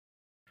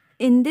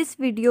In this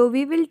video,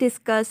 we will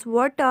discuss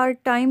what are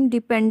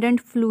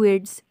time-dependent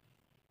fluids.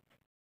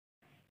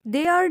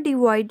 They are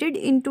divided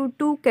into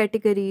two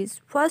categories.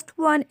 First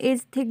one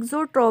is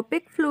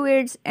thixotropic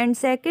fluids and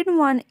second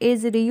one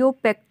is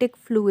rheopectic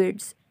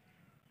fluids.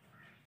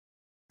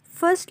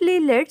 Firstly,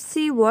 let's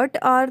see what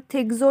are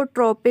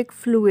thixotropic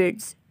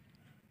fluids.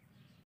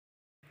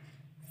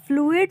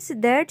 Fluids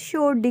that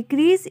show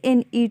decrease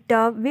in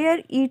eta, where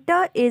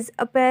eta is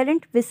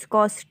apparent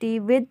viscosity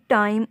with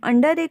time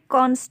under a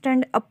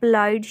constant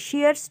applied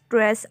shear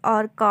stress,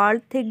 are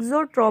called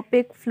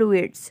thixotropic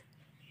fluids.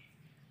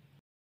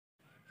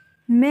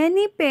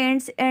 Many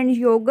paints and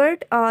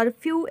yogurt are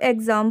few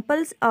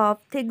examples of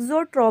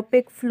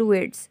thixotropic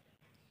fluids.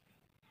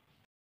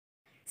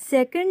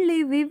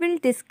 Secondly, we will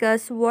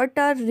discuss what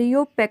are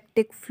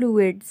rheopectic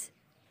fluids.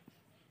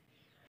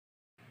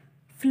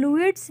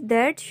 Fluids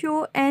that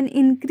show an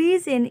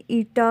increase in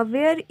eta,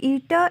 where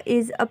eta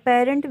is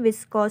apparent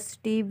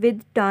viscosity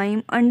with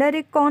time under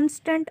a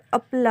constant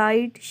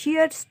applied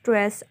shear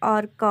stress,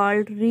 are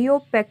called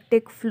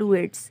rheopectic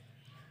fluids.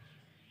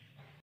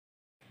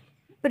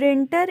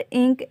 Printer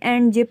ink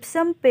and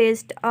gypsum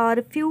paste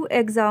are few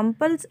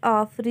examples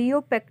of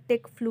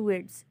rheopectic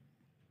fluids.